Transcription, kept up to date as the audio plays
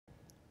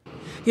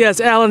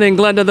Yes, Alan and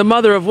Glenda, the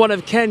mother of one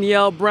of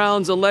Kenyel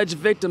Brown's alleged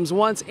victims,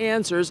 wants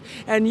answers,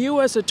 and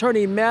U.S.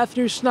 Attorney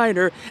Matthew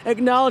Schneider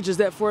acknowledges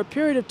that for a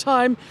period of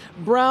time,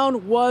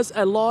 Brown was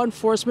a law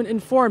enforcement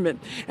informant,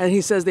 and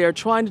he says they are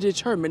trying to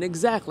determine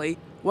exactly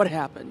what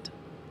happened.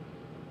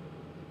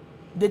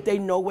 Did they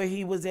know where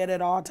he was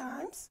at all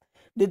times?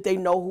 Did they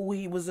know who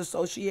he was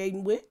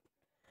associating with?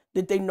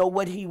 Did they know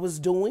what he was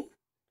doing?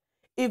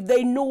 If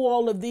they knew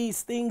all of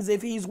these things,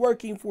 if he's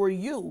working for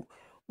you,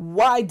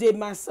 why did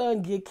my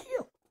son get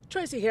killed?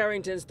 Tracy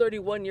Harrington's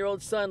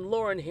 31-year-old son,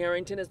 Lauren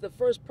Harrington, is the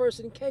first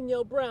person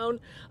Kenyel Brown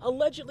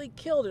allegedly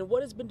killed in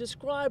what has been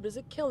described as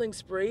a killing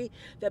spree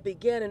that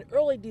began in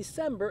early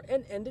December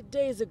and ended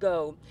days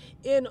ago.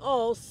 In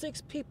all,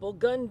 6 people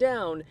gunned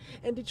down.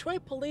 And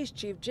Detroit Police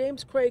Chief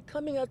James Craig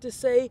coming out to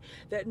say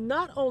that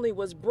not only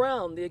was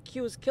Brown, the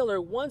accused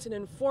killer, once an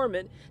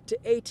informant to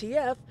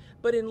ATF,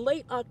 but in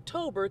late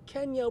October,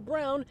 Kenyel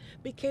Brown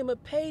became a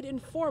paid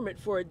informant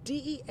for a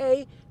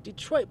DEA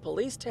Detroit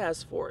Police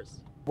Task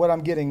Force. What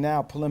I'm getting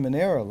now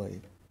preliminarily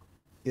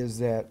is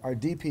that our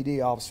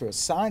DPD officer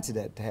assigned to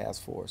that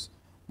task force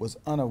was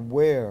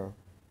unaware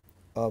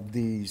of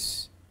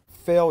these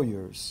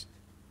failures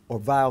or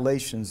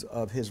violations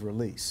of his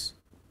release.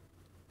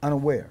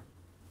 Unaware.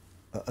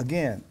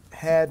 Again,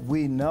 had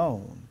we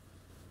known,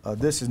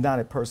 this is not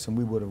a person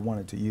we would have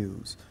wanted to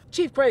use.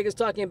 Chief Craig is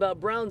talking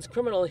about Brown's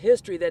criminal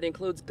history that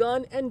includes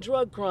gun and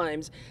drug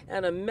crimes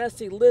and a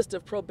messy list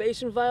of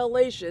probation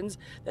violations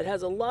that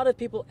has a lot of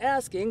people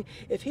asking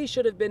if he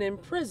should have been in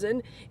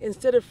prison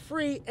instead of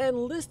free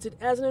and listed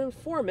as an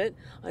informant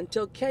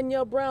until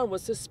Kenyel Brown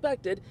was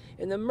suspected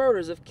in the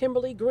murders of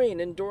Kimberly Green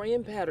and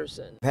Dorian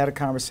Patterson. I had a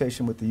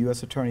conversation with the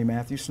U.S. Attorney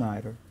Matthew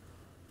Schneider.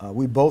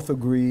 We both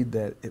agreed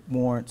that it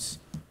warrants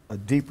a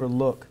deeper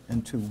look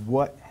into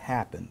what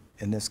happened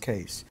in this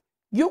case.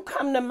 You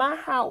come to my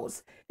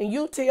house and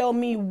you tell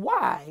me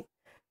why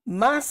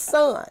my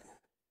son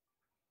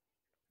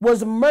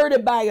was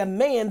murdered by a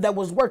man that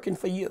was working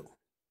for you.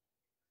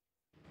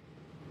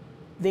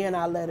 Then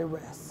I let it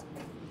rest.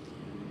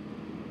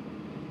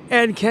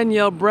 And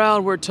Kenyel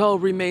Brown, we're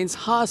told, remains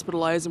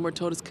hospitalized, and we're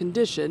told his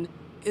condition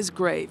is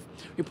grave.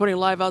 Reporting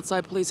live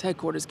outside police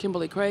headquarters,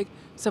 Kimberly Craig,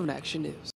 7 Action News.